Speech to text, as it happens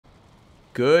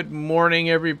Good morning,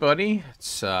 everybody.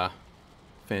 It's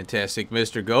fantastic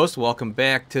Mr. Ghost. Welcome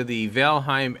back to the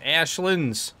Valheim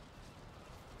Ashlands.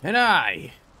 And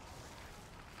I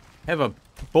have a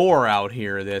boar out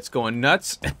here that's going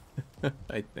nuts,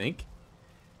 I think.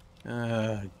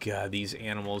 God, these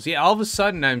animals. Yeah, all of a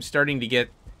sudden I'm starting to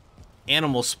get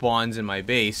animal spawns in my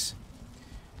base.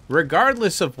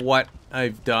 Regardless of what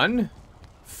I've done,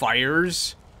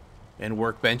 fires and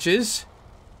workbenches.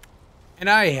 And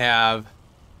I have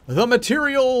the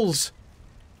materials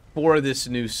for this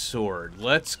new sword.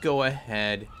 Let's go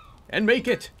ahead and make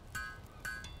it.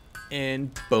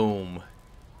 And boom.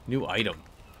 New item.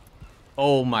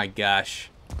 Oh my gosh.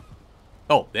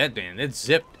 Oh, that's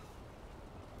zipped.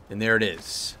 And there it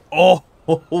is. Oh,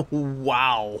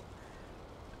 wow.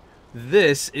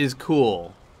 This is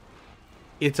cool.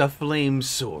 It's a flame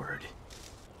sword.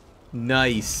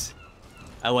 Nice.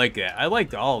 I like that. I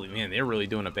like all, man, they're really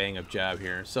doing a bang-up job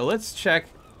here. So let's check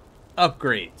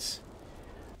upgrades.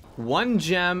 1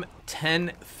 gem,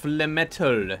 10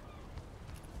 flemetal.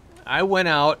 I went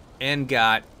out and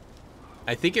got,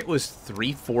 I think it was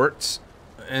 3 forts.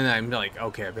 And I'm like,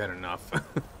 okay, I've had enough.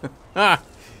 I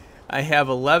have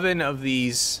 11 of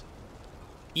these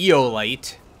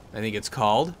eolite, I think it's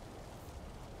called.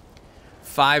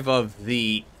 5 of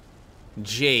the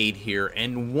jade here,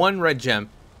 and 1 red gem.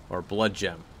 Or blood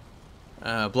gem.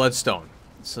 Bloodstone.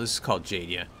 So this is called jade,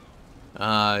 yeah.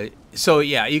 So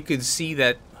yeah, you could see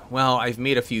that, well, I've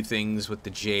made a few things with the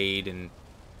jade, and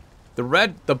the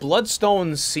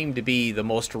bloodstones seem to be the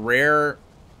most rare,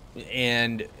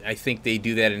 and I think they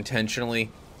do that intentionally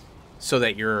so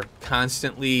that you're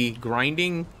constantly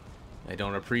grinding. I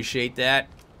don't appreciate that,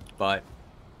 but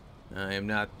I am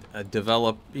not a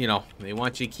you know, they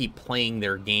want you to keep playing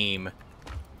their game.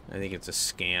 I think it's a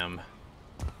scam.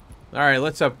 Alright,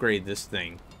 let's upgrade this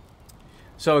thing.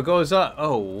 So it goes up.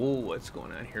 Oh, what's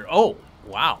going on here? Oh,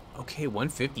 wow. Okay,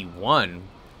 151.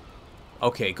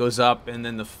 Okay, it goes up, and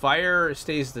then the fire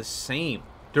stays the same.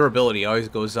 Durability always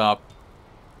goes up.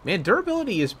 Man,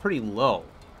 durability is pretty low.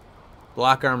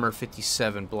 Block armor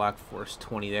 57, block force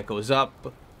 20. That goes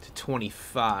up to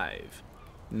 25.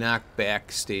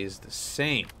 Knockback stays the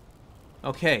same.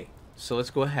 Okay, so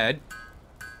let's go ahead.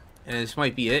 And this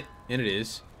might be it, and it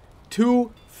is.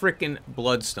 2 frickin'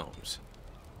 bloodstones.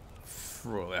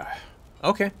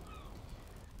 Okay.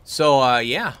 So,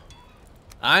 yeah.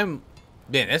 Man,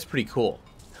 that's pretty cool.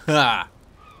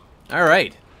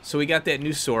 Alright. So we got that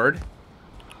new sword.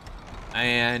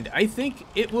 And I think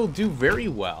it will do very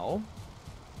well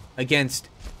against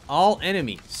all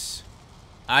enemies.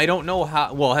 I don't know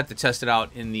how... Well, I'll have to test it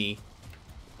out in the,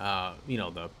 you know,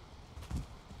 the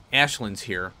Ashlands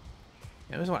here.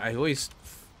 I always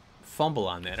fumble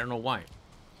on that. I don't know why.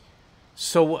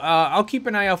 So, I'll keep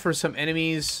an eye out for some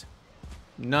enemies.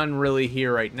 None really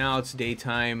here right now. It's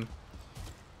daytime.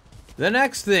 The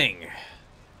next thing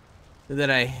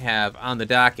that I have on the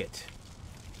docket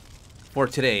for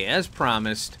today, as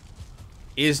promised,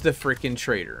 is the frickin'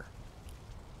 trader.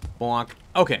 Bonk.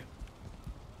 Okay.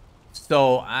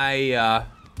 So, I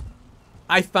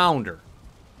found her.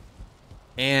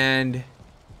 And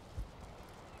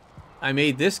I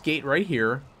made this gate right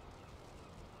here.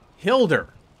 Hildir.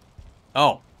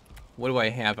 Oh, what do I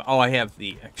have? Oh, I have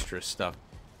the extra stuff.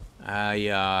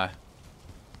 How'd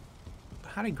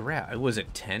I grab? Was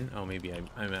it 10? Oh, maybe I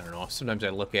don't know. Sometimes I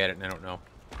look at it and I don't know.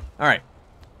 Alright.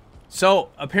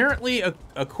 So, apparently,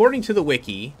 according to the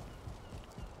wiki,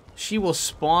 she will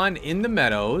spawn in the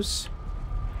meadows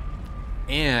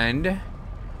and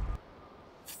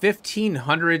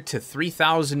 1,500 to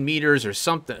 3,000 meters or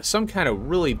something. Some kind of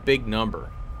really big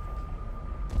number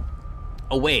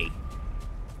away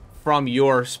from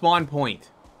your spawn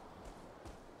point.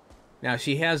 Now,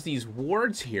 she has these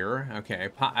wards here. Okay,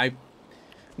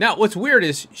 now, what's weird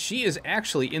is she is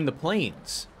actually in the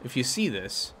plains. If you see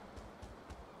this.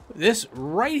 This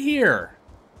right here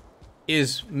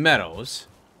is meadows.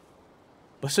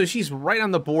 So she's right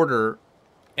on the border,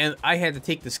 and I had to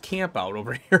take this camp out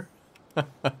over here.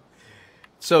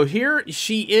 So here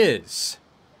she is.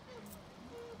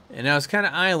 And I was kind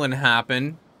of island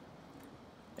hopping.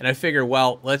 And I figured,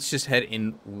 well, let's just head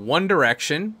in one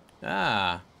direction.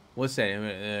 Ah, what's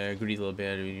that? Greedy little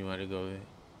bit. You want to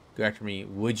go after me?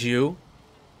 Would you?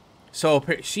 So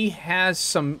she has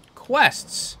some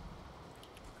quests.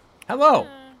 Hello.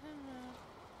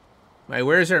 My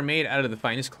wares are made out of the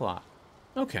finest cloth.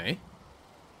 Okay.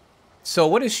 So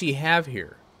what does she have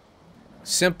here?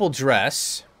 Simple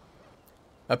dress.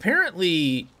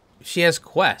 Apparently, she has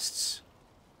quests.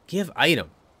 Give item.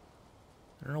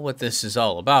 I don't know what this is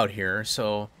all about here.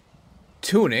 So,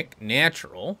 tunic,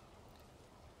 natural.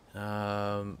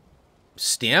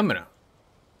 Stamina.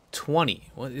 20.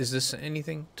 What is this?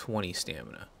 Anything? 20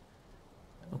 stamina.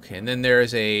 Okay, and then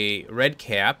there's a red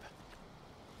cap.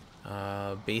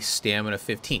 Base stamina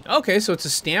 15. Okay, so it's a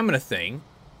stamina thing.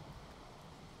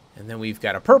 And then we've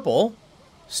got a purple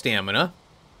stamina.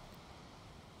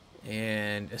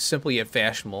 And a simple yet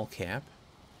fashionable cap.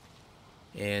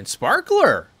 And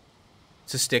sparkler.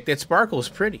 It's a stick that sparkles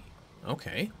pretty.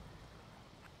 Okay.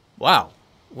 Wow.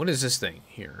 What is this thing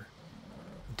here?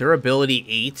 Durability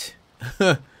 8.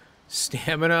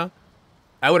 Stamina.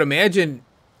 I would imagine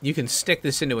you can stick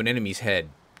this into an enemy's head.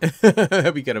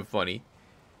 That'd be kind of funny.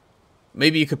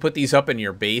 Maybe you could put these up in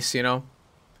your base, you know.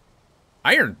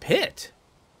 Iron pit.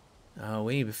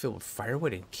 We need to fill with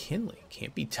firewood and kindling.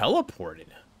 Can't be teleported.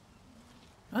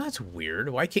 Oh, that's weird.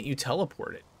 Why can't you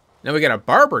teleport it? Now we got a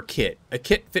barber kit. A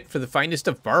kit fit for the finest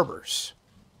of barbers.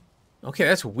 Okay,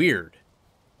 that's weird.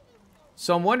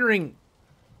 So I'm wondering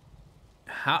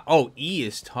how... Oh, E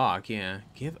is talk, yeah.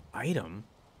 Give item.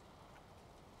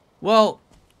 Well,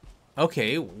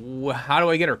 okay. How do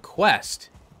I get her quest?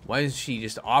 Why is she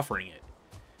just offering it?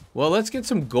 Well, let's get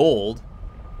some gold.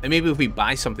 And maybe if we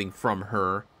buy something from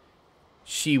her,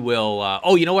 she will...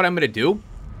 Oh, you know what I'm going to do?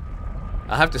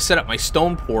 I'll have to set up my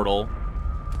stone portal.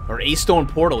 Or a stone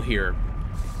portal here.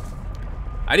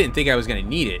 I didn't think I was going to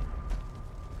need it.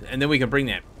 And then we can bring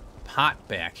that pot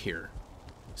back here.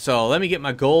 So let me get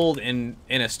my gold in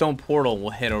a stone portal and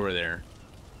we'll head over there.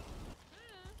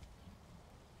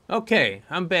 Okay,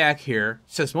 I'm back here.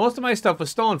 It says most of my stuff was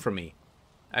stolen from me.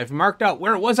 I've marked out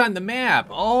where it was on the map.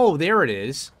 Oh, there it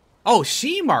is. Oh,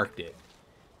 she marked it.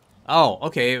 Oh,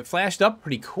 okay. It flashed up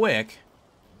pretty quick.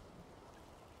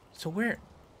 So where,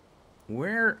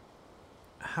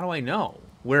 how do I know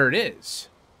where it is?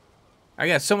 I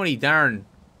got so many darn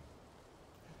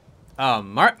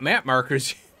map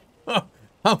markers.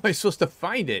 How am I supposed to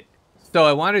find it? So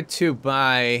I wanted to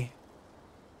buy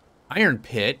iron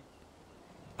pit.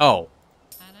 Oh,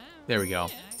 there we go.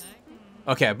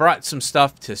 Okay, I brought some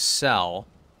stuff to sell.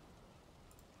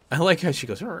 I like how she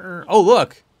goes, oh,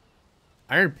 look.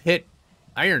 Iron pit,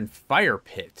 iron fire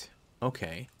pit.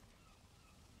 Okay.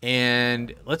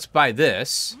 And let's buy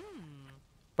this.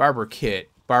 Barber kit,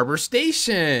 barber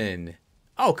station.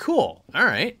 Oh, cool. All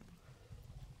right.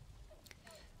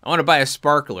 I want to buy a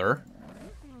sparkler.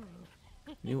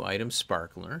 New item,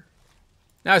 sparkler.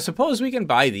 Now, I suppose we can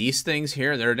buy these things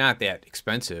here. They're not that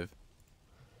expensive.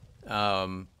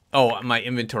 Oh, my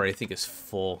inventory, I think, is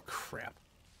full. Crap.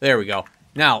 There we go.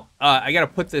 Now, I got to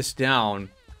put this down.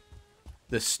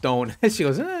 The stone. She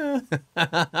goes,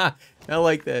 I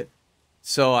like that.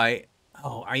 So, I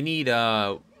need,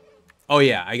 oh,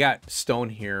 yeah, I got stone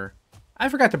here. I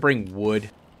forgot to bring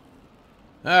wood.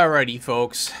 Alrighty,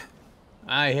 folks.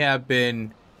 I have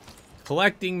been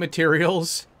collecting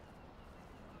materials.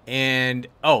 And,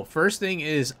 oh, first thing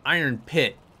is iron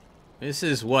pit. This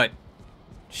is what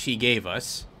she gave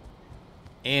us.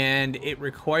 And it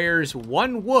requires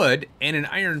 1 wood and an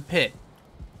iron pit.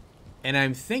 And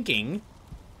I'm thinking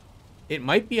it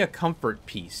might be a comfort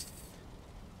piece.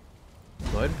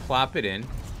 Go ahead and plop it in.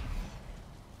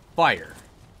 Fire.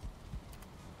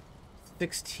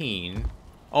 16.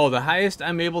 Oh, the highest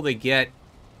I'm able to get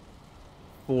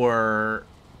for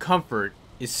comfort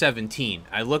is 17.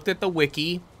 I looked at the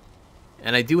wiki,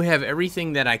 and I do have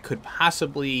everything that I could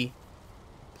possibly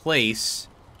place,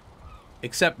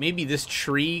 except maybe this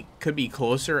tree could be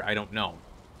closer. I don't know,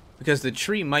 because the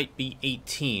tree might be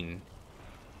 18.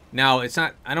 Now, it's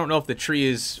not, I don't know if the tree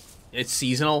is, it's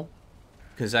seasonal,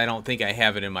 because I don't think I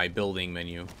have it in my building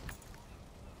menu.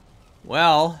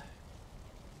 Well,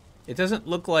 it doesn't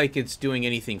look like it's doing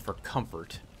anything for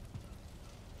comfort.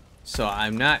 So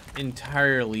I'm not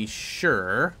entirely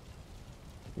sure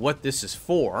what this is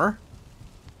for.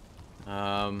 Put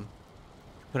on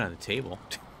the table.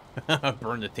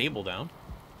 Burn the table down.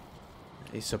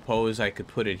 I suppose I could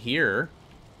put it here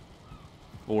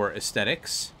for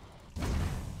aesthetics.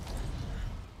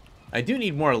 I do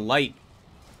need more light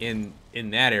in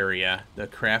that area, the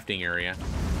crafting area.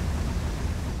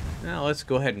 Now let's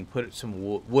go ahead and put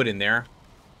some wood in there.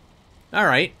 All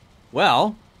right.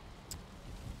 Well,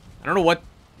 I don't know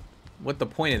what the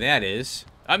point of that is.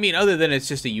 I mean, other than it's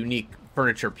just a unique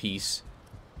furniture piece,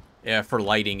 yeah, for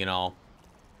lighting and all.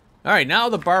 All right, now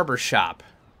the barber shop.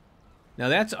 Now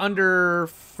that's under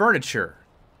furniture.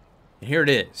 And here it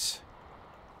is.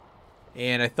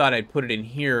 And I thought I'd put it in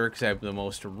here because I have the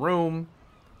most room.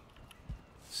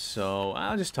 So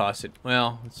I'll just toss it.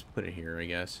 Well, let's put it here, I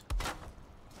guess.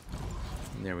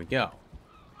 And there we go.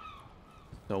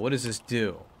 So what does this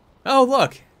do? Oh,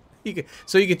 look.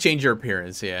 So you can change your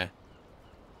appearance, yeah.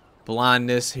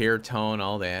 Blondness, hair tone,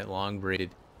 all that. Long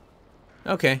braided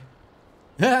Okay.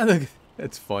 Look,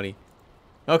 that's funny.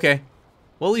 Okay.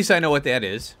 Well, at least I know what that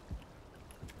is.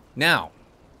 Now,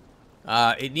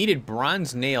 it needed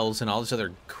bronze nails and all this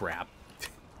other crap.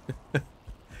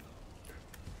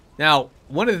 Now,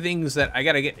 one of the things that I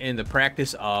gotta get in the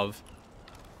practice of,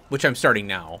 which I'm starting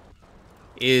now,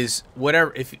 is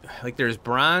whatever, if, like, there's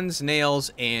bronze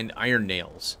nails and iron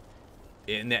nails.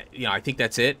 And that, you know, I think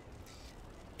that's it.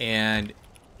 And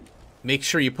make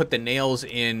sure you put the nails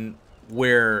in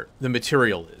where the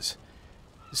material is.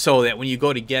 So that when you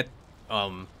go to get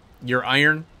your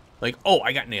iron, like, oh,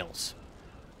 I got nails.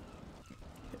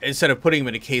 Instead of putting them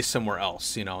in a case somewhere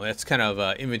else, you know, that's kind of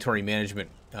an inventory management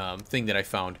thing that I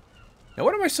found. Now,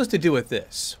 what am I supposed to do with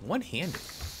this? One-handed.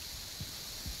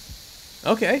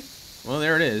 Okay. Well,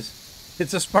 there it is.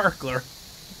 It's a sparkler.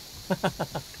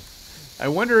 I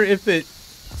wonder if it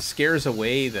scares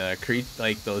away the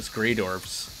like those gray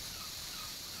dwarfs.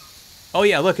 Oh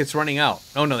yeah, look, it's running out.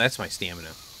 Oh no, that's my stamina.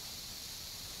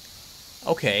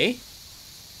 Okay.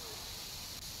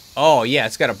 Oh yeah,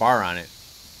 it's got a bar on it.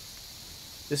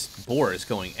 This boar is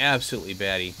going absolutely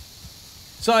batty.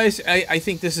 So I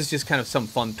think this is just kind of some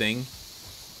fun thing.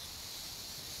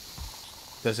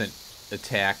 Doesn't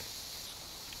attack.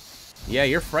 Yeah,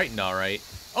 you're frightened, all right.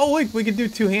 Oh, look, we can do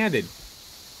two-handed.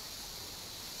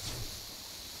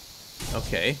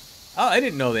 Okay. Oh, I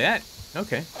didn't know that.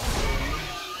 Okay.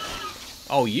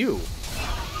 Oh, you.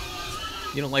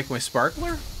 You don't like my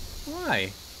sparkler?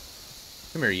 Why?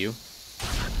 Come here, you.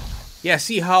 Yeah,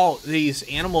 see how these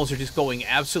animals are just going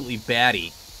absolutely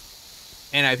batty.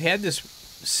 And I've had this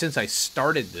since I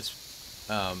started this.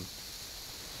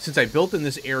 Since I built in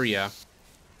this area.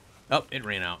 Oh, it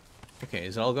ran out. Okay,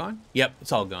 is it all gone? Yep,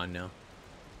 it's all gone now.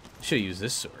 I should have used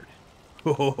this sword.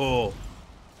 Ho.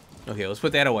 Okay, let's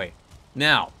put that away.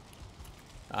 Now,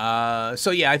 so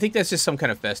yeah, I think that's just some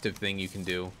kind of festive thing you can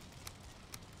do.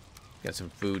 Got some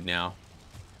food now.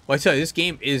 Well, I tell you, this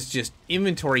game is just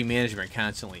inventory management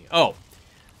constantly. Oh,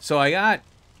 so I got...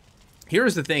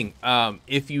 Here's the thing.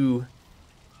 If you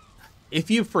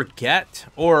forget,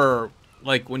 or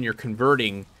like when you're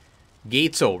converting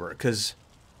gates over, because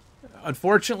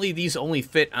unfortunately these only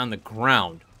fit on the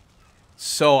ground.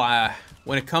 So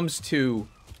when it comes to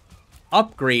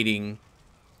upgrading,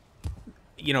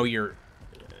 you know, your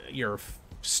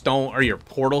stone or your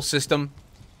portal system,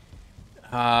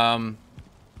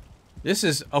 this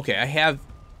is okay. I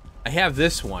have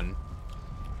this one,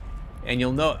 and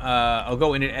you'll know. I'll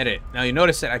go in and edit. Now you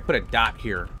notice that I put a dot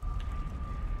here.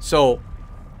 So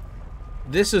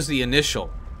this is the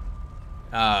initial.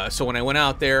 So when I went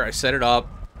out there, I set it up.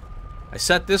 I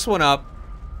set this one up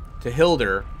to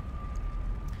Hildir,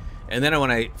 and then when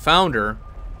I found her,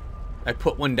 I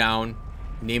put one down,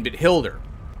 named it Hildir.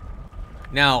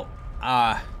 Now,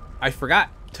 I forgot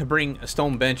to bring a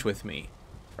stone bench with me,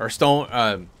 or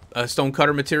stone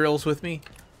cutter materials with me.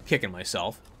 I'm kicking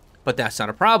myself, but that's not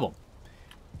a problem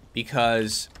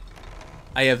because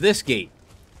I have this gate.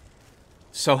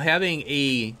 So having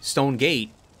a stone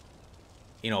gate,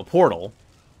 you know, a portal,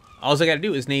 all I got to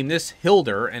do is name this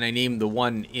Hildir, and I name the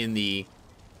one in the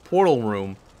portal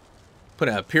room, put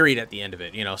a period at the end of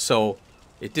it, you know, so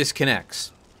it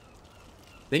disconnects.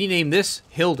 Then you name this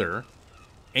Hildir,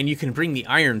 and you can bring the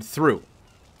iron through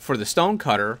for the stone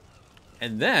cutter,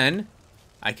 and then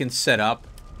I can set up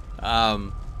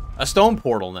a stone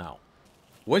portal now.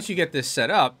 Once you get this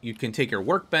set up, you can take your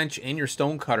workbench and your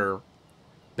stone cutter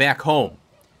back home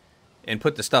and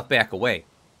put the stuff back away.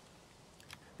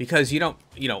 Because you don't,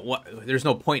 you know, there's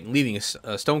no point in leaving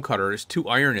a stone cutter. There's 2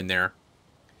 iron in there.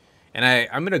 And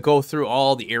I'm going to go through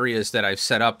all the areas that I've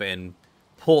set up and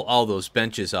pull all those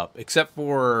benches up, except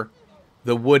for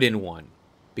the wooden one.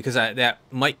 Because that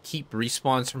might keep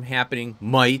respawns from happening.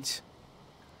 Might.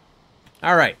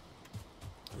 Alright.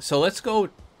 So let's go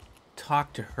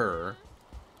talk to her.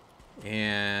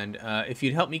 And if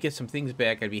you'd help me get some things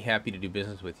back, I'd be happy to do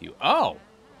business with you. Oh!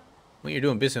 Well, you're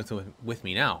doing business with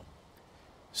me now.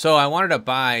 So I wanted to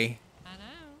buy...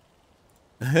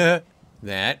 that.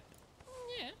 Buy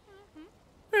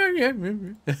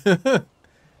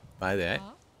that.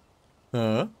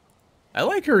 I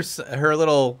like her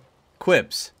little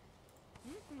quips.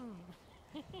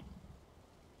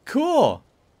 Cool.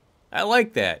 I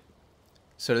like that.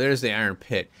 So there's the iron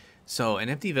pit. So an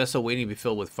empty vessel waiting to be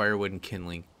filled with firewood and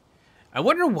kindling. I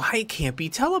wonder why it can't be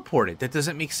teleported. That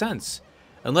doesn't make sense.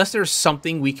 Unless there's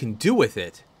something we can do with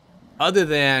it other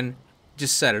than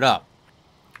just set it up.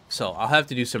 So I'll have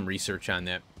to do some research on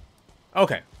that.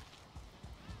 Okay.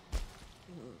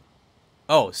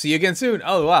 Oh, see you again soon.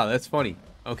 Oh, wow, that's funny.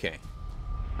 Okay.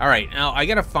 All right, now I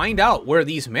got to find out where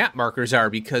these map markers are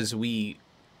because we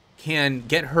can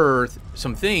get her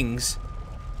some things.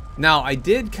 Now, I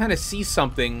did kind of see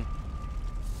something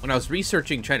when I was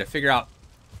researching, trying to figure out,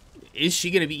 is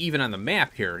she going to be even on the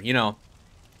map here, you know?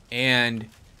 And,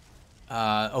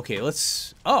 okay,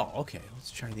 let's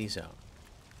try these out.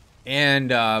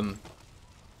 And,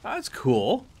 that's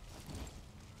cool.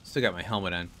 Still got my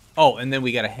helmet on. Oh, and then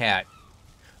we got a hat.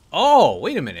 Oh,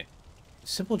 wait a minute.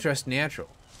 Simple dress natural.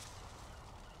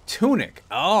 Tunic.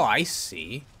 Oh, I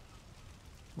see.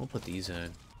 We'll put these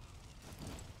in.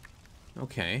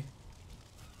 Okay.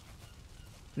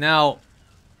 Now,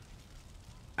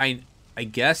 I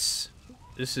guess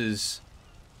this is,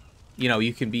 you know,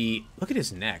 you can be, look at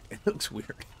his neck. It looks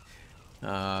weird.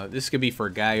 This could be for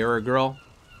a guy or a girl.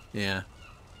 Yeah.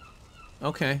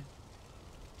 Okay.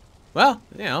 Well,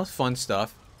 you know, it's fun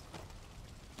stuff.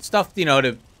 Stuff, you know,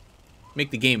 to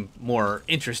make the game more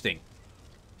interesting.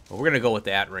 But we're going to go with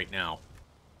that right now.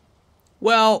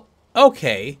 Well,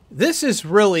 okay. This is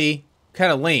really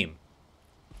kind of lame.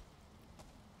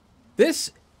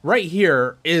 This right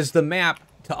here is the map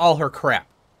to all her crap.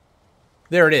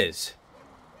 There it is.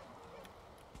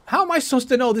 How am I supposed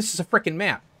to know this is a frickin'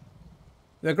 map?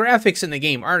 The graphics in the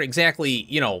game aren't exactly,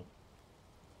 you know,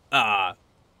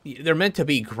 they're meant to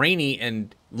be grainy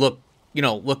and look, you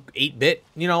know, look 8-bit,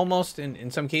 you know, almost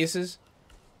in some cases.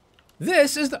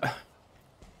 This is the...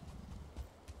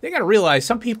 They gotta realize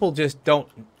some people just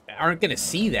aren't gonna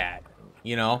see that,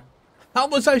 you know? How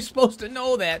was I supposed to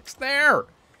know that? It's there!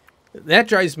 That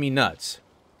drives me nuts.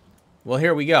 Well,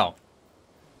 here we go.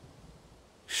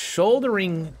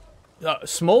 Smoldering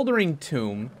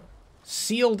tomb,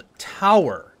 sealed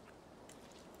tower.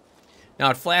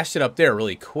 Now, it flashed it up there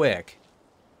really quick.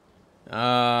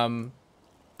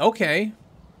 Okay.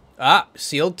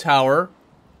 Sealed tower,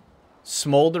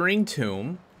 smoldering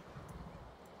tomb.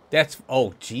 That's,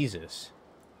 oh, Jesus.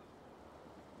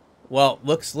 Well,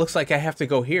 looks like I have to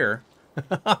go here.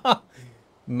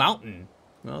 Mountain.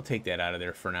 I'll take that out of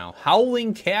there for now.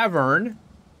 Howling cavern,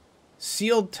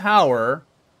 sealed tower,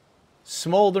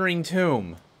 smoldering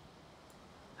tomb.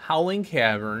 Howling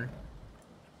cavern.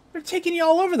 They're taking you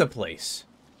all over the place.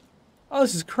 Oh,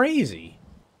 this is crazy.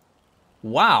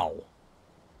 Wow.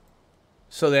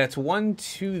 So that's 1,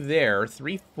 2 there,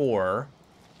 3, 4,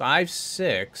 5,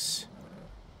 6,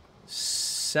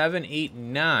 7, 8,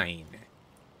 9.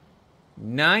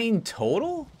 9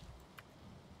 total?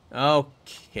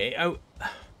 Okay.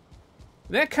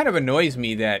 That kind of annoys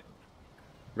me, that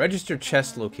register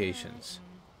chest locations.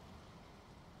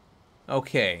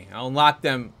 Okay, I'll unlock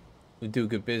them. We do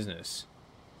good business.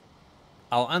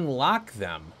 I'll unlock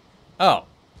them. Oh.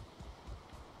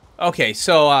 Okay,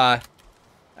 so, I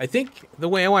think the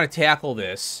way I want to tackle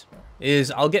this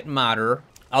is I'll get Modder,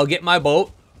 I'll get my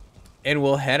boat, and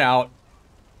we'll head out.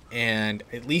 And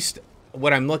at least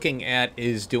what I'm looking at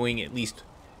is doing at least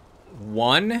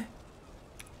one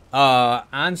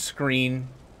on screen.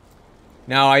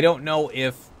 Now, I don't know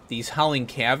if these Howling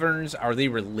Caverns, are they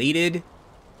related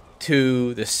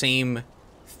to the same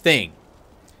thing?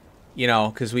 You know,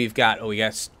 because we got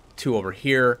 2 over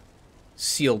here,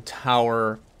 sealed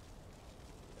tower,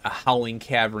 a Howling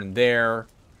Cavern there.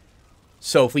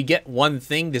 So if we get one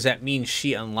thing, does that mean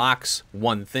she unlocks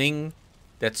one thing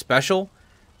that's special?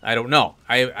 I don't know.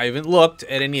 I haven't looked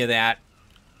at any of that.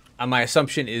 My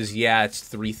assumption is, yeah, it's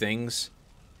 3 things.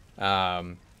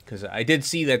 Because I did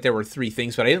see that there were 3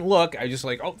 things, but I didn't look. I just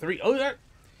like, oh, 3. Oh, yeah.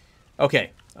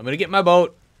 Okay, I'm going to get my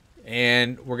boat,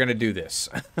 and we're going to do this.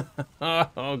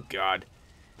 Oh, God.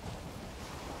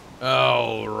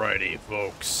 Alrighty,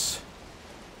 folks.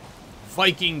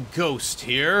 Viking Ghost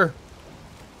here.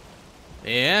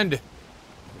 And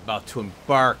about to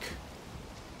embark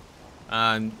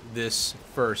on this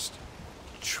first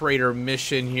trader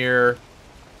mission here.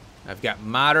 I've got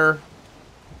Modder,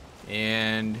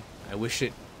 and I wish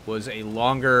it was a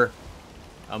longer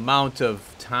amount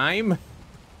of time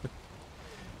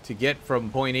to get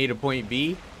from point A to point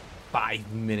B.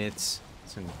 5 minutes.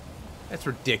 That's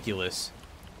ridiculous.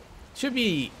 Should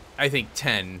be, I think,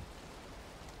 10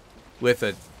 with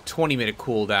a 20-minute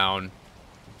cooldown.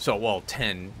 So, well,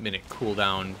 10-minute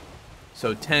cooldown.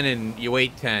 So 10 and you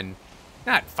wait 10.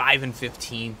 Not 5 and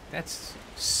 15. That's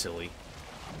silly.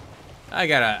 I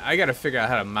gotta figure out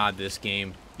how to mod this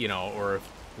game, you know, or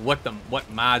what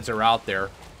mods are out there.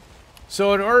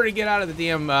 So in order to get out of the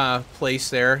damn place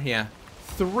there, yeah,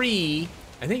 3.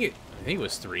 I think it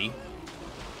was 3.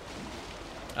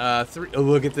 3. Oh,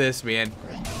 look at this, man.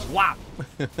 Whop!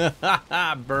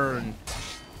 Burn.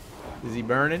 Is he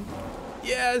burning?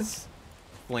 Yes.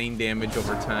 Flame damage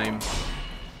over time.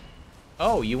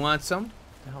 Oh, you want some?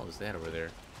 What the hell is that over there?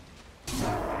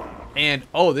 And,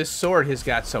 oh, this sword has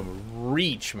got some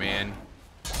reach, man.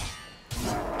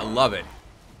 I love it.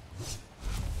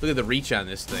 Look at the reach on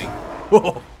this thing.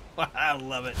 Whoa, I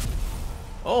love it.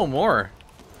 Oh, more.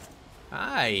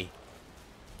 Hi.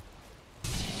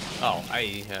 Oh,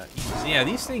 yeah,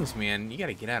 these things, man, you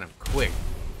gotta get at them quick.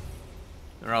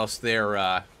 Or else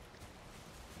they're,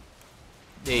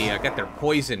 they got their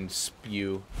poison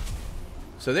spew.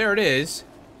 So there it is.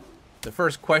 The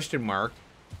first question mark.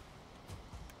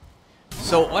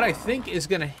 So what I think is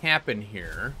gonna happen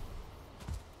here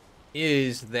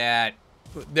is that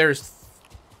there's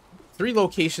 3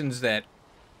 locations that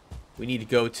we need to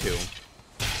go to.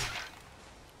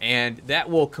 And that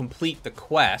will complete the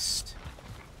quest.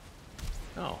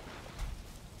 Oh.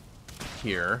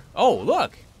 Here. Oh,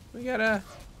 look! We got a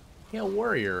Hail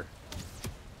Warrior.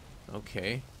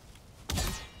 Okay.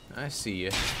 I see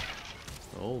you.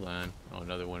 Hold on. Oh,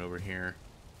 another one over here.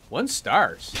 1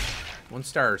 stars. 1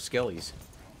 star skellies.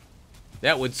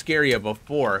 That would scare you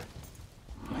before.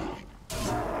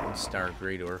 1 star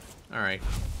Great Dwarf. Alright.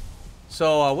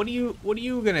 So, what are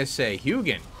you gonna say?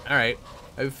 Hugin. Alright.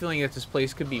 I have a feeling that this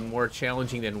place could be more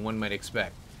challenging than one might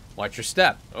expect. Watch your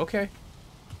step. Okay.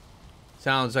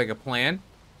 Sounds like a plan.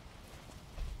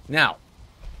 Now,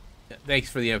 thanks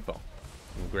for the info.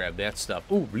 We'll grab that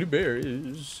stuff. Ooh,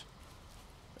 blueberries.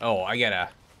 Oh, I gotta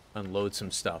unload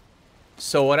some stuff.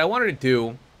 So what I wanted to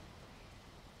do,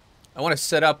 I want to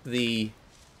set up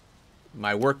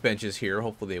my workbenches here.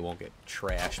 Hopefully they won't get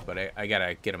trashed, but I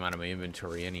gotta get them out of my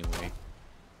inventory anyway.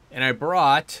 And I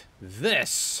brought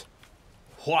this.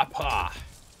 Whapa.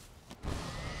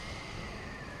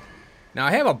 Now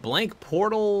I have a blank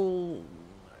portal.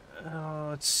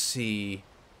 Let's see.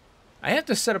 I have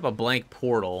to set up a blank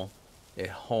portal at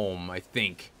home, I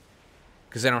think,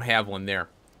 because I don't have one there.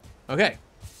 Okay.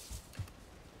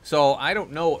 So I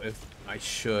don't know if I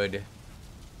should.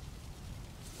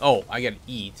 Oh, I gotta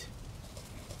eat.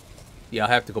 Yeah, I'll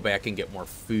have to go back and get more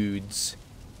foods.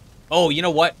 Oh, you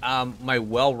know what? My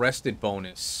well-rested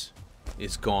bonus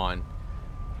is gone.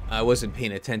 I wasn't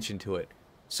paying attention to it.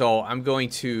 So I'm going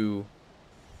to...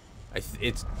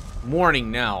 it's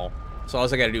morning now, so all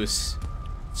I gotta do is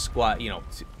squat, you know...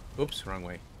 Oops, wrong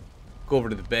way. Go over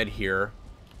to the bed here,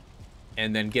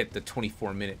 and then get the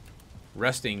 24-minute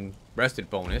rested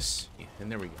bonus. Yeah, and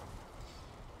there we go.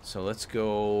 So let's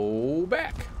go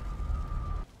back.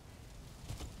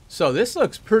 So this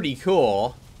looks pretty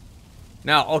cool.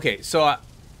 Now, okay, so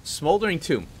Smoldering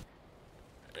Tomb.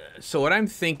 So what I'm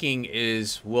thinking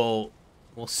is we'll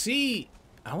see.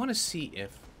 I want to see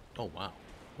if. Oh wow,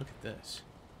 look at this.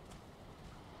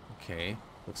 Okay,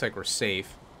 looks like we're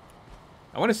safe.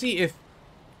 I want to see if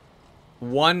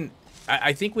one.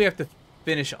 I think we have to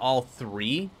finish all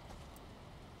 3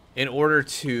 in order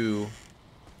to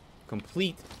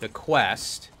complete the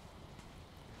quest.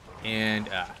 And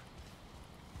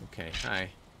okay, hi.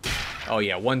 Oh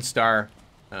yeah, 1 star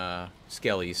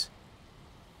skellies.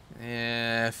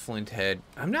 Flint head.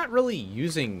 I'm not really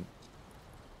using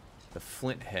the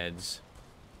flint heads.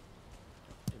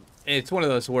 It's one of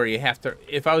those where you have to...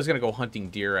 If I was going to go hunting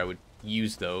deer, I would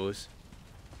use those.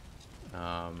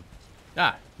 Look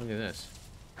at this.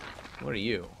 What are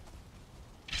you?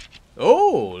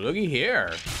 Oh, looky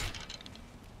here.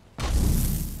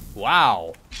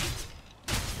 Wow.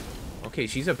 Okay,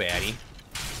 she's a baddie.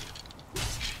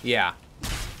 Yeah.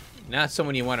 Not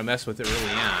someone you want to mess with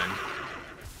early on.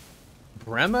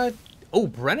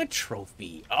 Brenna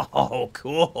trophy. Oh,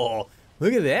 cool.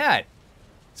 Look at that.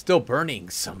 Still burning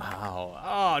somehow.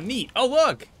 Oh, neat. Oh,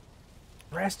 look.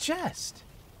 Brass chest.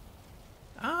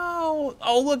 Oh,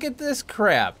 look at this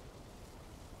crap.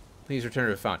 Please return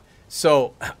to the found.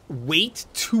 So, weight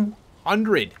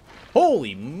 200.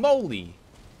 Holy moly.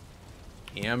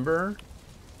 Amber.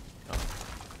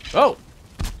 Oh.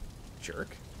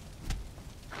 Jerk.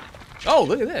 Oh,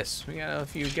 look at this. We got a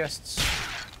few guests.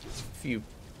 A few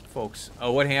folks.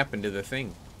 Oh, what happened to the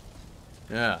thing?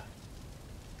 Yeah.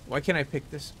 Why can't I pick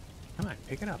this? Come on,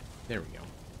 pick it up. There we go.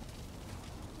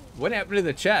 What happened to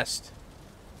the chest?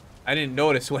 I didn't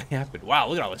notice what happened. Wow,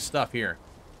 look at all this stuff here.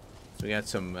 So we got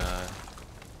some,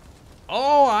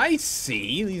 Oh, I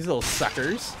see. These little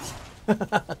suckers.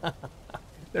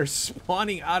 They're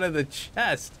spawning out of the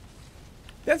chest.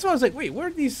 That's why I was like, wait,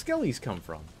 where'd these skellies come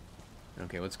from?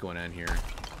 Okay, what's going on here?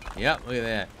 Yep, look at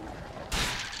that.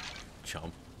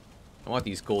 Chump. I want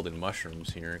these golden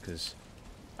mushrooms here, because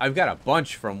I've got a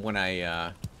bunch from when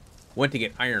I went to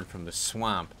get iron from the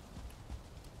swamp.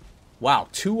 Wow,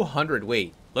 200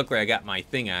 weight. Look like I got my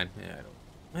thing on.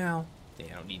 I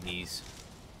don't need these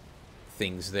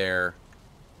things there.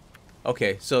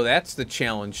 Okay, so that's the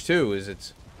challenge, too, is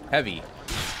it's heavy.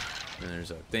 And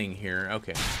there's a thing here.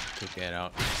 Okay, take that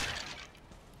out.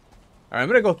 Alright, I'm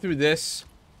gonna go through this.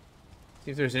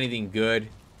 See if there's anything good.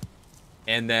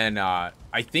 And then, I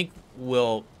think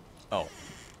we'll... Oh.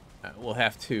 We'll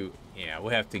have to... Yeah,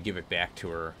 we'll have to give it back to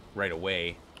her right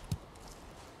away.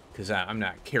 Because I'm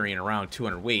not carrying around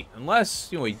 200 weight. Unless,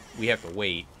 you know, we have to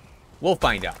wait. We'll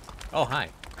find out. Oh, hi.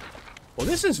 Well,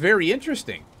 this is very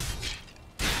interesting.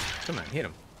 Come on, hit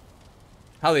him.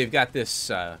 How they've got this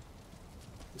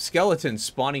skeleton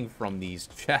spawning from these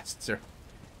chests are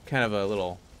kind of a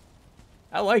little...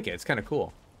 I like it. It's kind of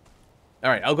cool. All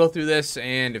right, I'll go through this,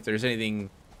 and if there's anything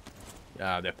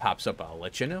that pops up, I'll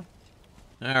let you know.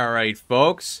 All right,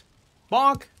 folks.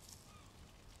 Bonk!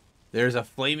 There's a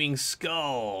flaming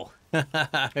skull.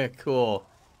 Cool.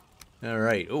 All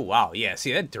right. Oh, wow. Yeah,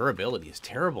 see, that durability is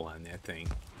terrible on that thing.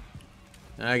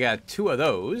 I got 2 of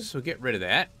those. We'll get rid of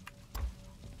that.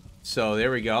 So,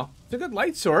 there we go. It's a good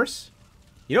light source.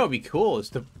 You know what would be cool is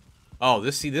to... Oh,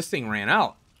 this thing ran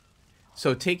out.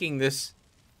 So, taking this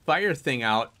fire thing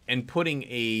out and putting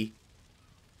a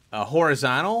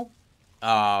horizontal,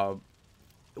 what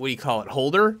do you call it,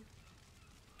 holder,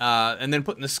 and then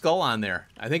putting the skull on there.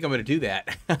 I think I'm going to do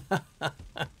that.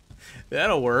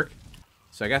 That'll work.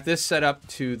 So I got this set up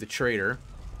to the trader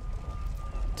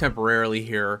temporarily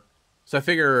here. So I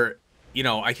figure, you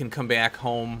know, I can come back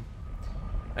home.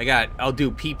 I'll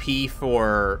do PP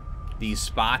for these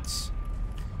spots,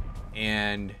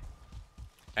 and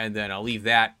then I'll leave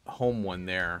that home one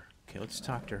there. Okay, let's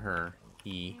talk to her.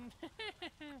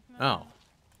 Oh.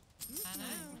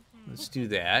 Let's do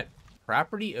that.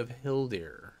 Property of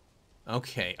Hildir.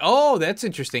 Okay. Oh, that's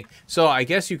interesting. So I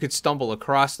guess you could stumble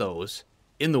across those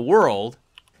in the world.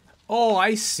 Oh,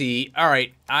 I see. All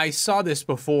right. I saw this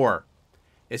before.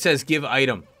 It says give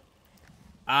item.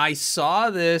 I saw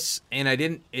this and I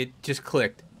didn't... It just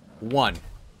clicked. 1.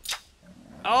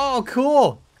 Oh,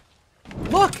 cool.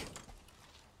 Look.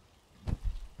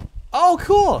 Oh,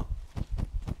 cool.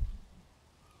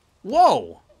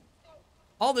 Whoa.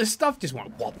 All this stuff just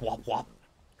went whop, whop, whop.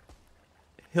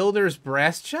 Hildir's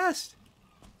brass chest.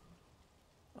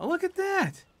 Oh, look at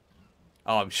that.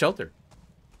 Oh, I'm sheltered.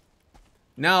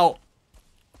 Now,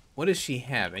 what does she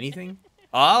have? Anything?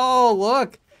 Oh,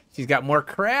 look. She's got more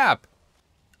crap.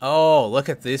 Oh, look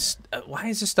at this. Why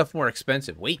is this stuff more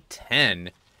expensive? Weight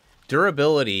 10.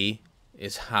 Durability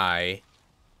is high.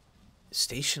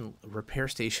 Repair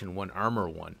station 1, armor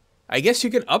 1. I guess you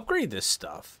could upgrade this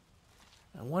stuff.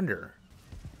 I wonder.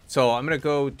 So I'm gonna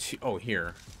go to... Oh,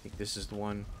 here. I think this is the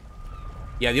one.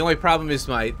 Yeah, the only problem is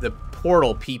the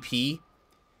portal PP.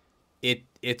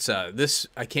 It's this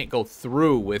I can't go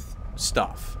through with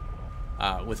stuff,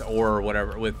 with ore or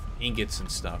whatever, with ingots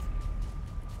and stuff.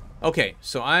 Okay,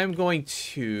 so I'm going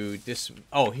to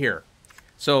oh, here.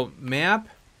 So map,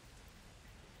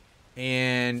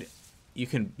 and you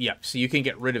can so you can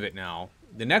get rid of it now.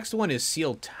 The next one is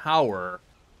sealed tower.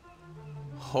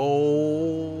 Holy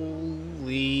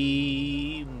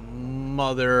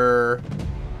mother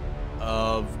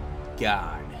of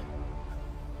God.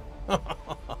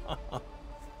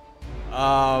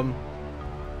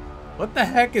 What the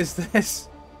heck is this?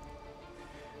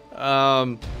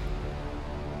 That's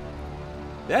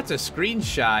a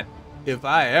screenshot if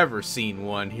I ever seen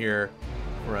one here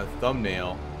for a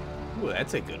thumbnail. Ooh,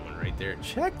 that's a good one right there.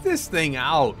 Check this thing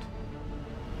out.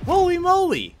 Holy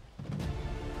moly.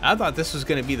 I thought this was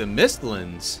going to be the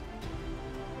Mistlands.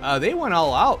 They went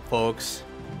all out, folks.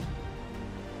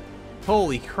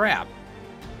 Holy crap.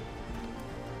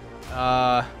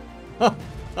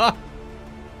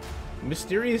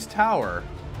 Mysterious tower.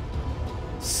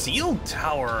 Sealed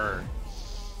tower.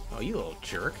 Oh, you little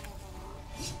jerk.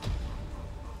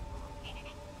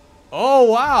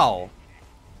 Oh, wow.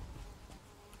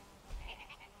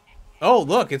 Oh,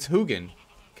 look, it's Hugin.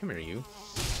 Come here, you.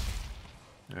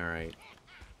 All right.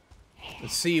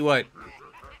 Let's see what...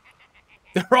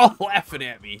 They're all laughing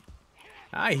at me.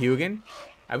 Hi, Hugin.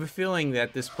 I have a feeling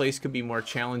that this place could be more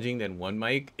challenging than one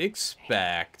might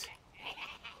expect.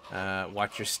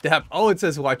 Watch your step. Oh, it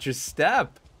says watch your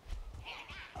step.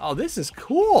 Oh, this is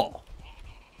cool.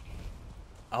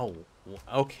 Oh,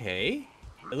 okay.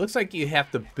 It looks like you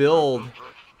have to build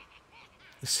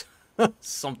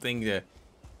something to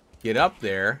get up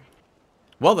there.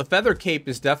 Well, the feather cape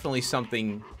is definitely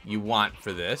something you want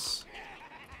for this.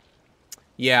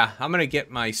 Yeah, I'm gonna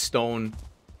get my stone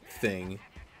thing.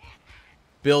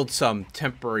 Build some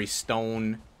temporary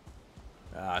stone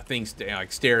things,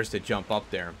 like stairs to jump up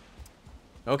there.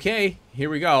 Okay, here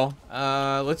we go.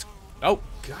 Let's... Oh,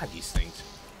 God, these things.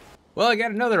 Well, I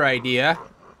got another idea.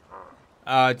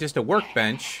 Just a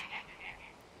workbench.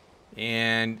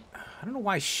 And I don't know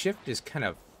why shift is kind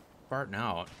of Spartan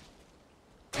out.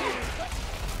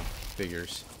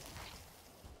 Figures.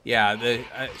 Yeah, the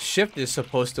shift is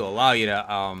supposed to allow you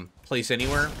to place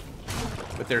anywhere,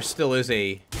 but there still is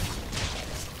a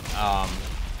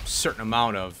certain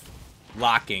amount of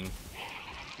locking.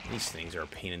 These things are a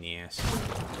pain in the ass.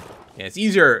 Yeah, it's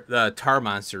easier. The tar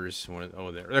monsters,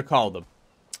 oh, they're called the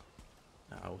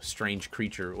strange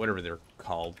creature, whatever they're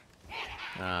called.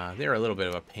 They're a little bit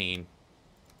of a pain.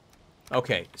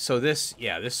 Okay, so this,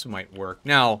 yeah, this might work.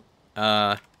 Now,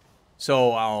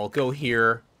 so I'll go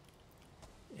here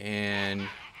and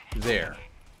there.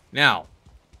 Now,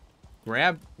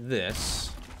 grab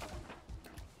this,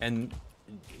 and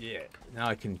yeah, now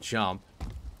I can jump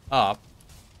up.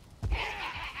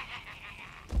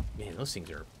 Man, those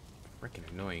things are freaking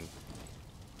annoying.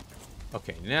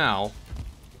 Okay, now,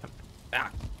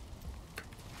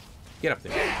 get up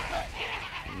there.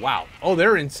 Wow. Oh,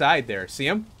 they're inside there. See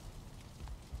them?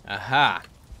 Aha.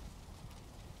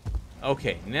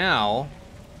 Okay, now.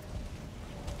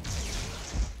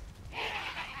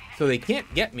 So they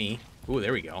can't get me. Ooh,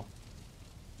 there we go.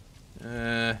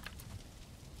 That's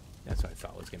what I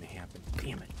thought was going to happen.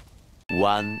 Damn it.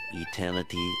 One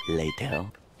eternity later.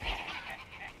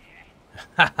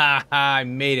 Ha ha ha, I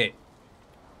made it.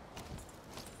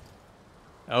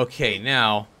 Okay,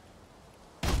 now.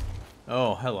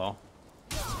 Oh, hello.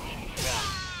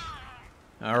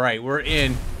 Alright, we're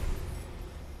in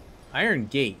Iron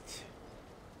Gate.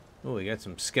 Oh, we got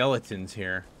some skeletons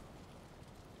here.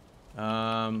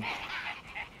 What's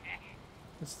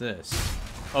this?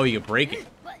 Oh, you can break it.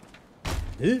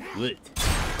 What?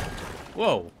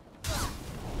 Whoa.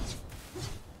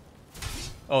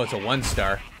 Oh, it's a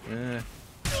 1-star. Come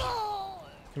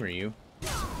here, you.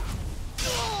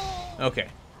 Okay.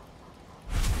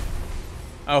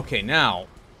 Okay, now.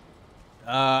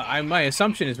 My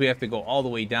assumption is we have to go all the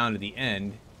way down to the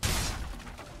end.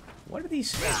 What are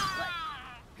these things?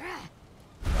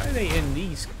 Why are they in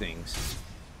these things?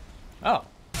 Oh.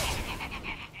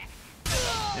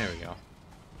 There we go.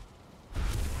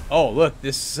 Oh, look,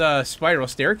 this spiral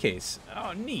staircase.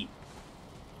 Oh, neat.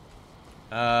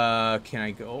 Can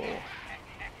I go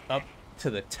up to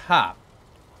the top?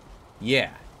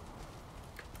 Yeah.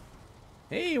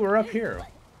 Hey, we're up here.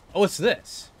 Oh, what's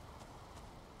this?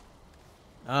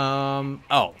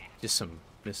 Oh, just some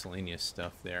miscellaneous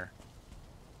stuff there.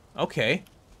 Okay.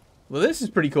 Well, this is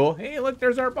pretty cool. Hey, look,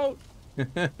 there's our boat.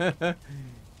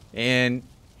 And,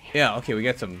 yeah, okay, we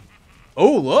got some...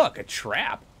 Oh, look, a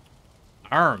trap.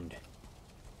 Armed.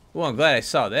 Well, I'm glad I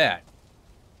saw that.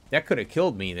 That could have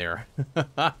killed me there.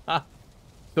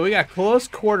 So we got close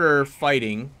quarter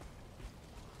fighting.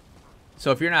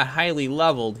 So if you're not highly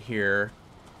leveled here,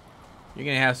 you're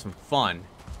going to have some fun.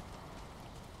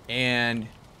 And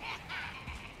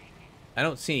I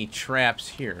don't see any traps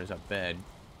here. There's a bed.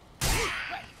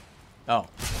 Oh.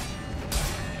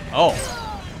 Oh.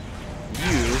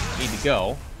 You need to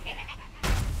go.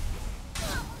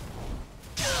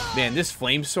 Man, this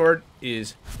flame sword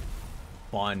is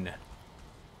fun.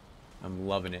 I'm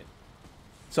loving it.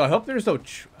 So I hope there's no...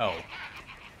 oh. What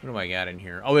do I got in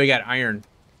here? Oh, we got iron.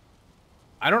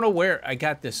 I don't know where I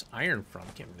got this iron from.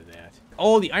 Can't remember that.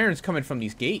 Oh, the iron's coming from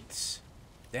these gates.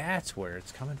 That's where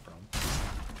it's coming from.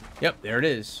 Yep, there it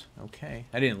is. Okay.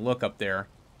 I didn't look up there.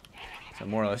 So I'm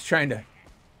more or less trying to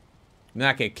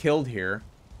not get killed here.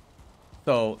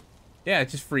 So, yeah,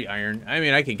 it's just free iron. I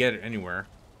mean, I can get it anywhere.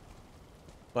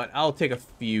 But I'll take a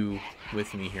few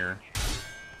with me here.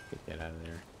 Get that out of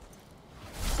there.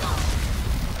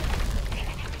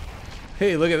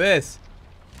 Hey, look at this.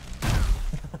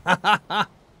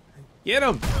 Get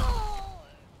him.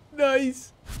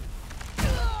 Nice.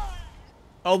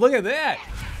 Oh, look at that.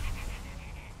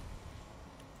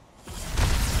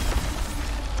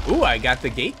 Ooh, I got the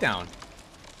gate down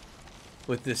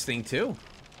with this thing too.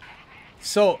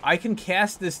 So I can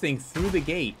cast this thing through the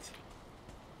gate.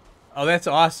 Oh, that's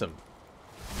awesome.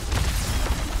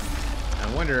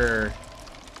 I wonder...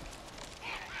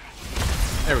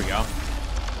 There we go.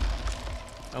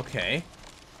 Okay.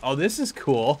 Oh, this is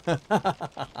cool.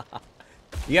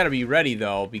 You gotta be ready,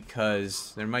 though,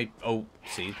 because there might... Oh,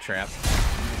 see, trap.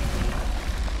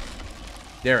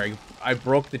 There, I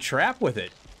broke the trap with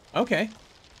it. Okay.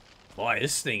 Boy,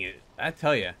 this thing is... I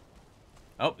tell you.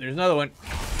 Oh, there's another one.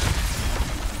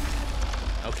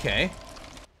 Okay.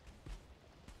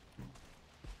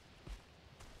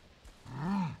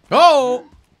 Oh!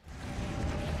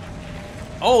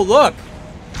 Oh, look!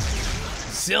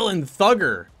 Zill and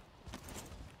Thugger.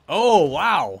 Oh,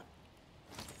 wow.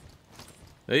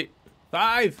 8,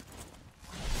 5.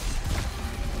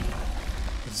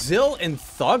 Zill and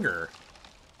Thugger.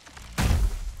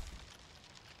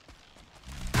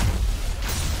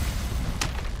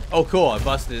 Oh, cool. I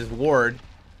busted his ward.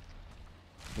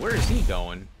 Where is he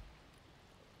going?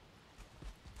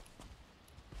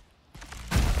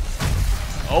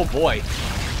 Oh, boy.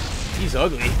 He's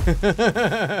ugly.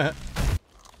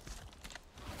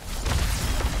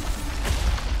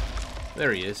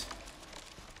 There he is.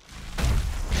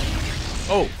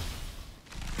 Oh.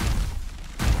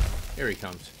 Here he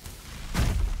comes.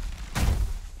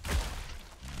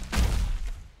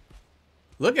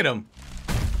 Look at him.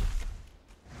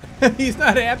 He's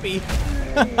not happy.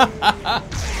 Oh,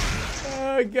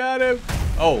 I got him.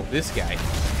 Oh, this guy.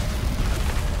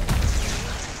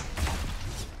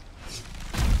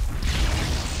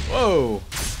 Whoa.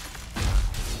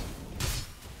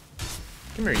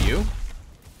 Come here, you.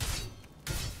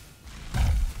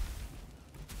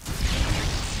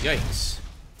 Yikes.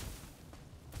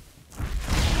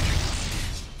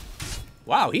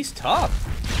 Wow, he's tough.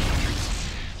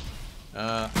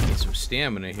 Get some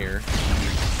stamina here.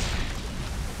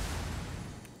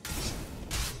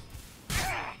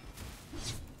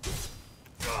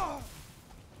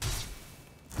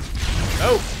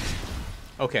 Oh.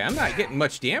 Okay, I'm not getting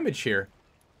much damage here.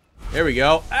 There we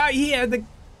go. Ah, he had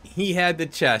the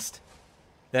chest.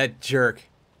 That jerk.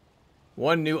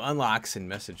 One new unlocks in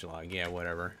message log. Yeah,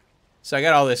 whatever. So I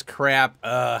got all this crap.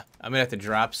 I'm gonna have to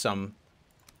drop some.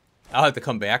 I'll have to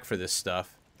come back for this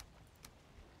stuff.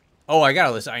 Oh, I got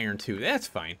all this iron too. That's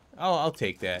fine. I'll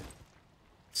take that.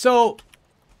 So,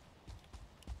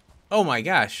 oh my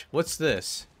gosh, what's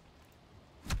this?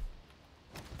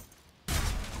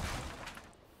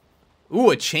 Ooh,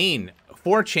 a chain.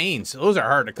 4 chains. Those are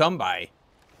hard to come by.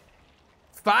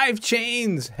 5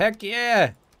 chains. Heck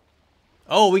yeah.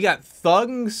 Oh, we got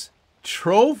Thung's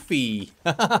trophy.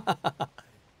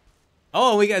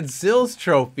 Oh, we got Zill's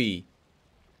trophy.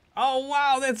 Oh,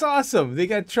 wow, that's awesome. They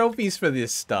got trophies for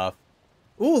this stuff.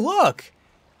 Ooh, look.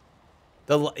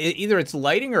 Either it's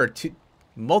lighting or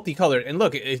multicolored. And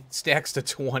look, it stacks to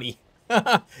 20.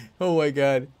 Oh, my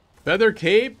God. Feather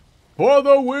cape for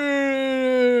the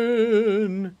win.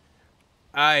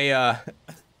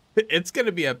 It's going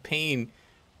to be a pain,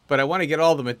 but I want to get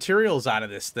all the materials out of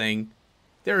this thing.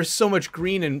 There is so much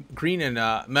green and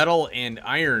metal and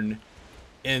iron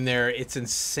in there. It's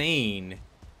insane.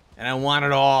 And I want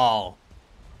it all.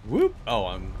 Whoop.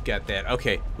 Oh, got that.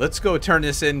 Okay, let's go turn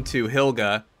this into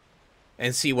Hilga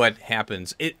and see what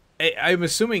happens. I'm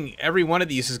assuming every one of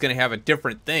these is going to have a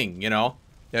different thing, you know?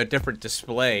 A different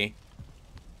display.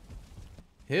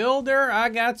 Hildir, I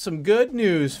got some good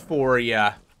news for you.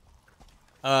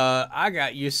 I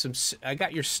got your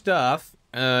stuff.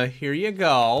 Here you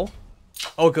go.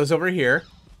 Oh, it goes over here.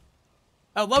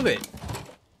 I love it.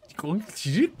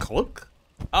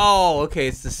 Oh, okay,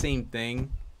 it's the same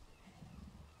thing.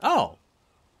 Oh.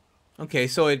 Okay,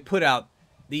 so it put out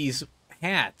these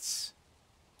hats.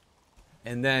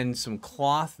 And then some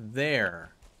cloth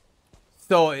there.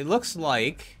 So it looks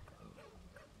like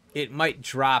it might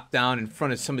drop down in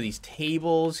front of some of these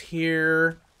tables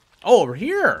here. Oh, over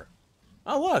here.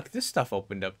 Oh, look, this stuff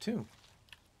opened up too.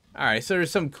 Alright, so there's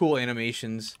some cool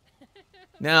animations.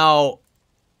 Now,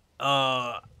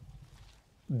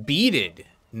 beaded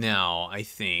now, I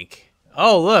think.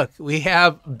 Oh, look, we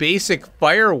have basic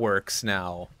fireworks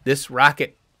now. This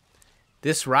rocket's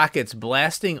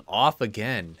blasting off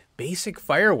again. Basic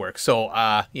fireworks. So,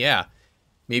 yeah,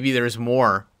 maybe there's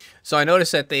more. So I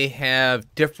noticed that they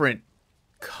have different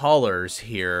colors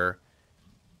here.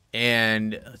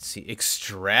 And, let's see,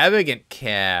 extravagant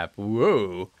cap.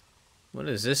 Whoa. What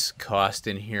does this cost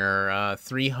in here?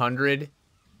 300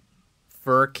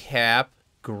 fur cap,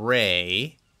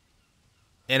 gray.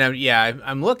 And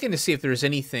I'm looking to see if there's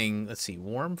anything. Let's see,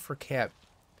 warm fur cap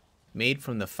made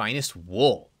from the finest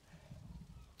wool.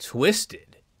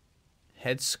 Twisted.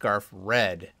 Headscarf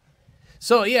red.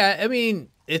 So, yeah, I mean,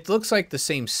 it looks like the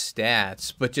same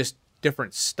stats, but just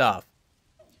different stuff.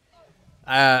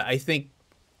 I think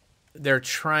they're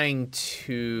trying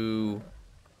to,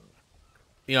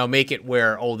 you know, make it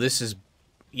where, oh, this is,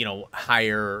 you know,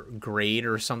 higher grade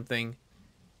or something.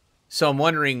 So I'm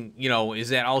wondering, you know, is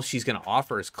that all she's going to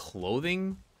offer is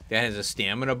clothing that has a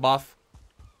stamina buff?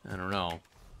 I don't know.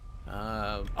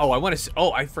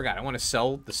 Oh, I forgot. I want to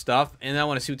sell the stuff, and I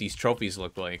want to see what these trophies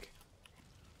look like.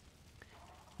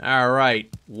 All right.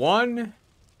 1,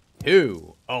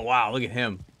 2. Oh, wow. Look at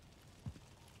him.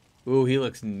 Ooh, he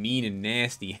looks mean and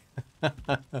nasty.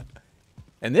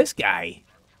 And this guy,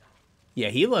 yeah,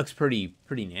 he looks pretty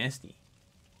nasty.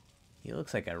 He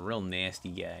looks like a real nasty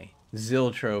guy.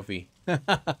 Zill trophy.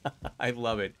 I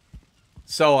love it.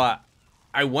 So,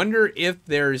 I wonder if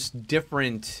there's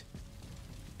different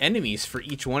enemies for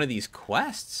each one of these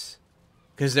quests.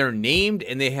 because they're named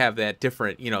and they have that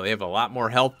different, you know, they have a lot more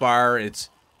health bar.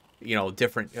 It's, you know,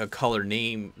 different color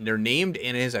name. They're named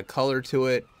and it has a color to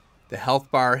it. The health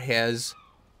bar has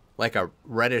like a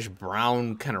reddish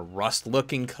brown kind of rust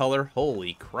looking color.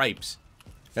 Holy cripes.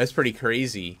 That's pretty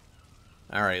crazy.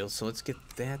 All right, so let's get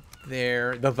that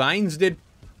there. The vines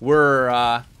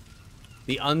were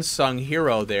the unsung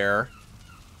hero there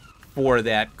for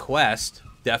that quest,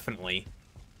 definitely.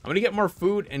 I'm going to get more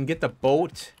food and get the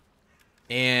boat,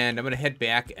 and I'm going to head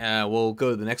back. We'll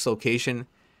go to the next location.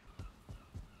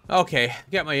 Okay,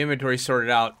 got my inventory sorted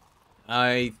out.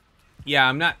 Yeah,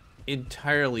 I'm not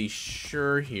entirely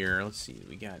sure here. Let's see,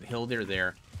 we got Hildir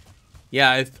there.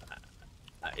 Yeah,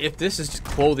 if this is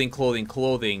clothing,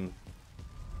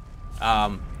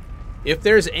 if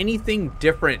there's anything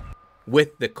different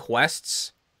with the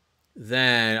quests,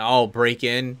 then I'll break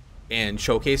in and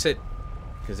showcase it,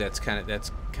 because that's kind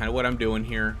of what I'm doing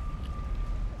here.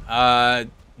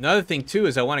 Another thing too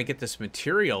is I want to get this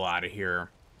material out of here.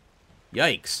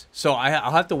 Yikes! So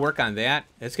I'll have to work on that.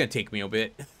 It's gonna take me a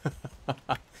bit.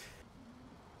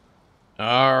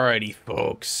 Alrighty,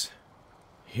 folks.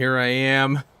 Here I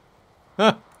am.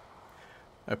 I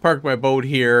parked my boat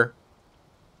here.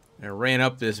 I ran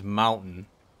up this mountain.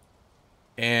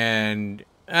 And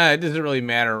it doesn't really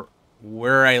matter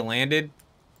where I landed.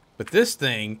 But this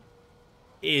thing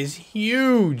is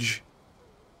huge.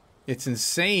 It's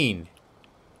insane.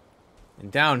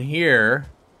 And down here...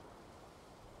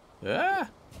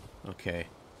 okay.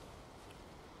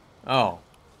 Oh,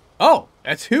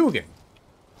 that's Hugin.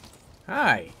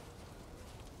 Hi.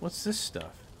 What's this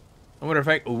stuff? I wonder if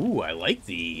I... Ooh, I like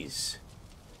these.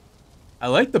 I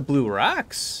like the blue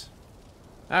rocks.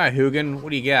 Alright, Hugin, what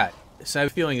do you got? So I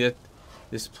have a feeling that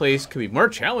this place could be more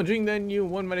challenging than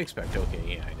one might expect.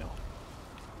 Okay, yeah, I know.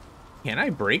 Can I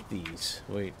break these?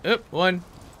 Wait, up, one.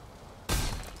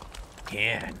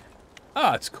 Can.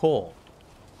 Oh, it's coal.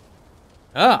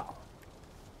 Oh.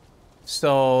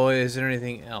 So, is there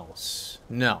anything else?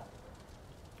 No.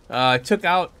 I took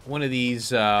out one of these,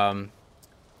 two of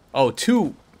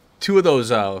those,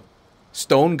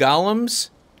 stone golems.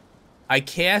 I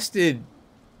casted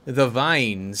the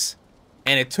vines,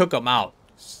 and it took them out.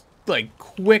 Like,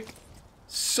 quick.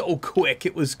 So quick.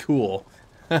 It was cool.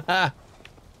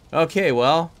 Okay,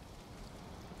 well.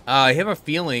 I have a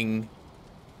feeling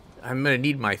I'm gonna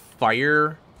need my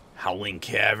fire. Howling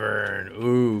Cavern.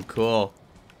 Ooh, cool.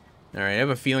 Alright, I have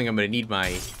a feeling I'm gonna need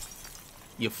my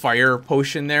fire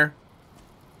potion there.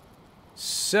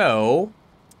 So,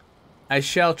 I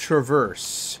shall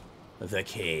traverse the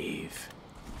cave.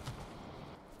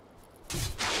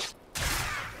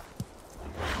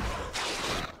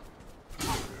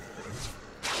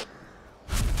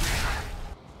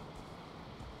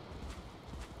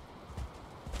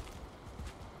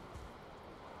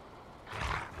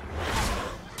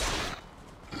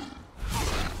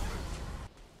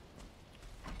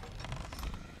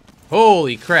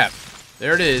 Holy crap.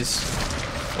 There it is.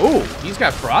 Oh, he's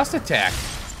got frost attack.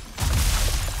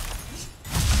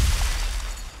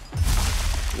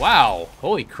 Wow.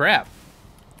 Holy crap.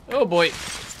 Oh boy.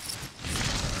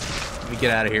 Let me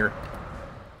get out of here.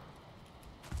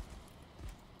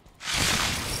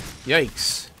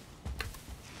 Yikes.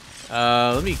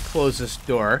 Let me close this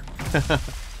door. I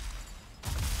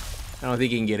don't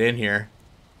think he can get in here.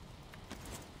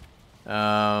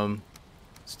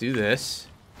 Let's do this.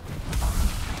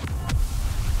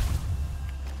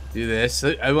 Do this.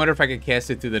 I wonder if I can cast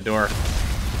it through the door.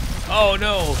 Oh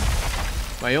no!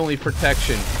 My only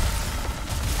protection.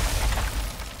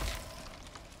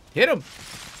 Hit him!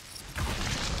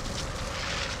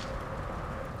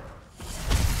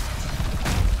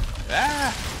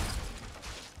 Ah!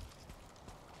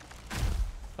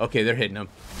 Okay, they're hitting him.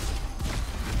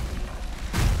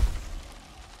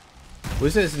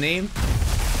 What's his name?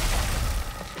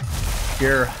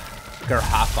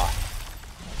 Garhafa.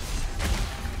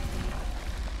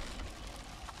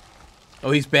 Oh,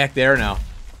 he's back there now.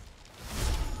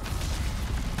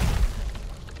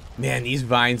 Man, these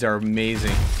vines are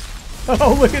amazing.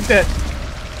 Oh, look at that.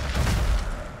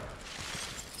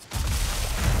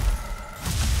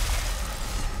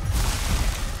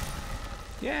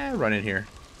 Yeah, run in here.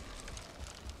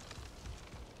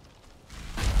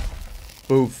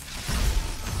 Boof.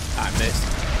 I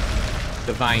missed.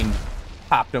 The vine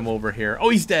popped him over here. Oh,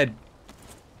 he's dead.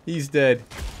 He's dead.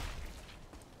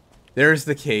 There's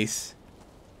the case.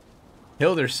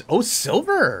 Hildir. Oh,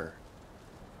 silver.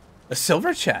 A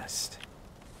silver chest.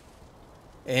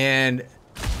 And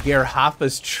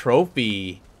Gerhafa's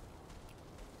trophy.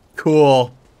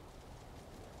 Cool.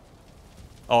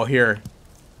 Oh, here.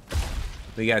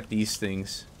 We got these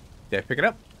things. Did I pick it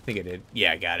up? I think I did.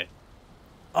 Yeah, I got it.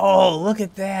 Oh, look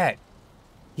at that.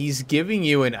 He's giving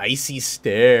you an icy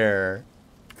stare.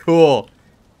 Cool.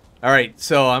 All right,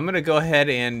 so I'm going to go ahead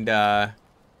and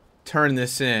turn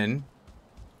this in.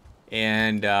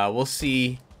 And we'll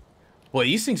see. Boy,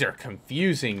 these things are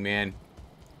confusing, man.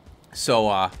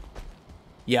 So,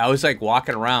 yeah, I was like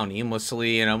walking around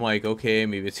aimlessly, and I'm like, okay,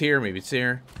 maybe it's here, maybe it's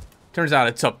here. Turns out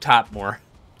it's up top more.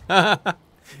 All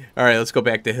right, let's go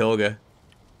back to Hilga.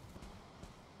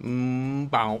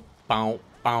 Bow, bow,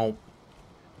 bow.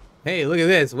 Hey, look at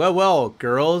this. Well,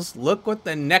 girls, look what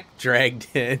the neck dragged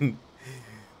in.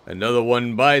 Another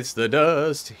one bites the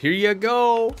dust. Here you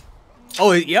go.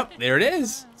 Oh, yep, there it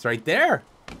is. It's right there.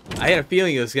 I had a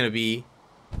feeling it was going to be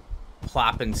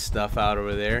plopping stuff out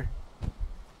over there.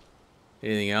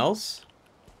 Anything else?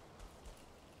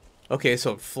 Okay,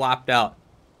 so it flopped out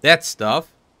that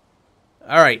stuff.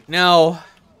 All right, now.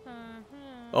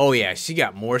 Oh yeah, she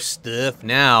got more stuff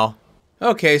now.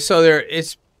 Okay, so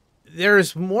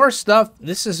there's more stuff.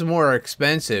 This is more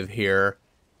expensive here.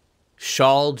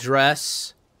 Shawl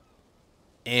dress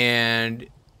and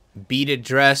beaded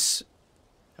dress.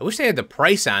 I wish they had the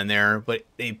price on there, but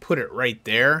they put it right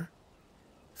there.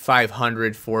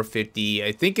 500, 450.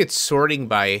 I think it's sorting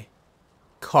by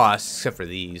cost, except for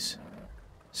these.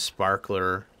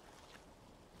 Sparkler.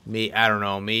 I don't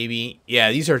know, maybe.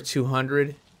 Yeah, these are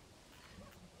 200.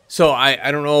 So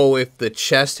I don't know if the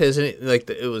chest has any, like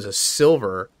it was a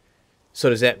silver. So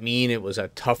does that mean it was a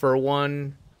tougher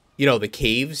one? You know, the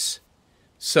caves.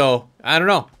 So I don't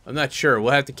know. I'm not sure.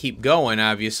 We'll have to keep going,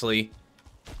 obviously.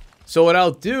 So what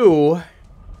I'll do,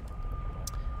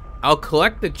 I'll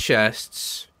collect the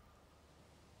chests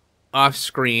off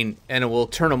screen, and we'll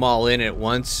turn them all in at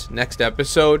once next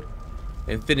episode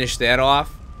and finish that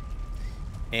off.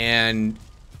 And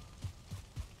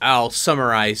I'll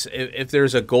summarize if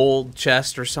there's a gold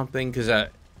chest or something, because I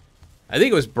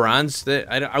think it was bronze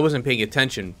that I wasn't paying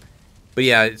attention, but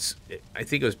yeah, I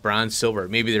think it was bronze, silver.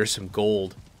 Maybe there's some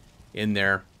gold in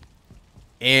there.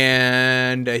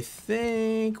 And I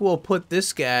think we'll put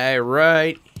this guy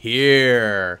right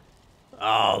here.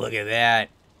 Oh, look at that.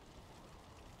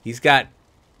 He's got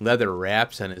leather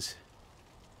wraps on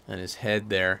his head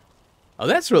there. Oh,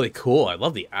 that's really cool. I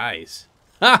love the eyes.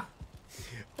 Ha!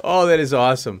 Oh, that is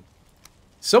awesome.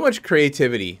 So much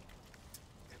creativity.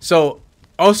 So,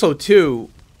 also, too,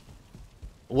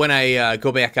 when I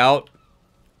go back out,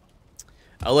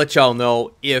 I'll let y'all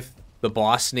know if the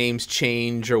boss names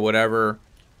change or whatever.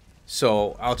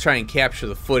 So I'll try and capture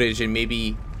the footage and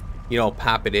maybe, you know,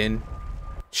 pop it in.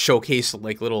 Showcase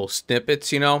like little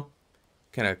snippets, you know.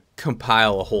 Kind of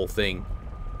compile a whole thing.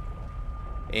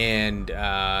 And,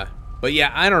 but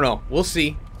yeah, I don't know. We'll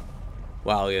see.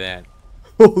 Wow, look at that.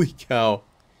 Holy cow.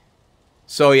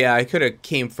 So yeah, I could have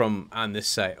came from on this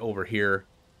side over here.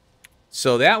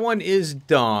 So that one is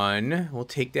done. We'll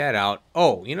take that out.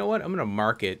 Oh, you know what? I'm going to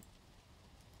mark it.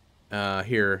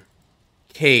 Here.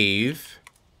 Cave.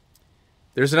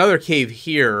 There's another cave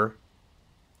here.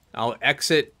 I'll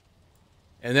exit.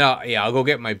 And then I'll go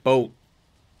get my boat.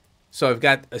 So I've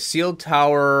got a sealed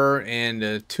tower and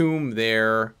a tomb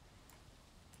there.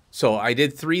 So I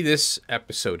did 3 this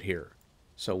episode here.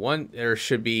 So there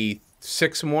should be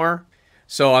 6 more.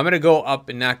 So I'm going to go up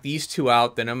and knock these 2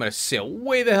 out. Then I'm going to sail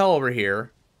way the hell over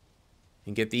here.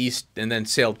 And get these, and then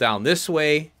sail down this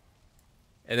way.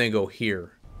 And then go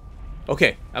here.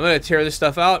 Okay, I'm going to tear this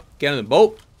stuff out. Get on the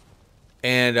boat.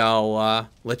 And I'll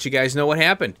let you guys know what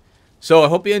happened. So I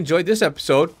hope you enjoyed this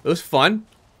episode. It was fun.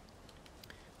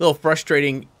 A little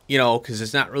frustrating, you know, because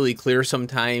it's not really clear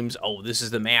sometimes. Oh, this is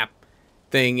the map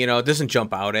thing, you know. It doesn't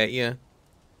jump out at you.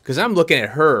 Because I'm looking at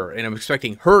her, and I'm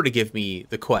expecting her to give me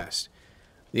the quest.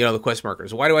 You know, the quest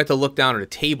markers. Why do I have to look down at a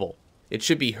table? It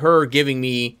should be her giving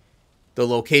me the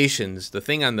locations. The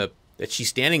thing on that she's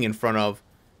standing in front of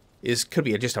could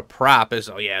be just a prop.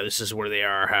 Oh, yeah, this is where they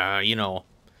are, you know.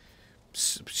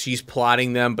 She's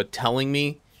plotting them, but telling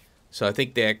me. So I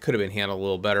think that could have been handled a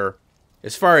little better.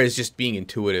 As far as just being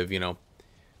intuitive, you know.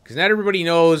 Because not everybody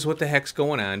knows what the heck's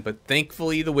going on. But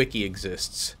thankfully, the wiki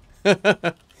exists.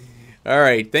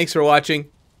 Alright, thanks for watching.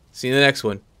 See you in the next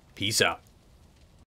one. Peace out.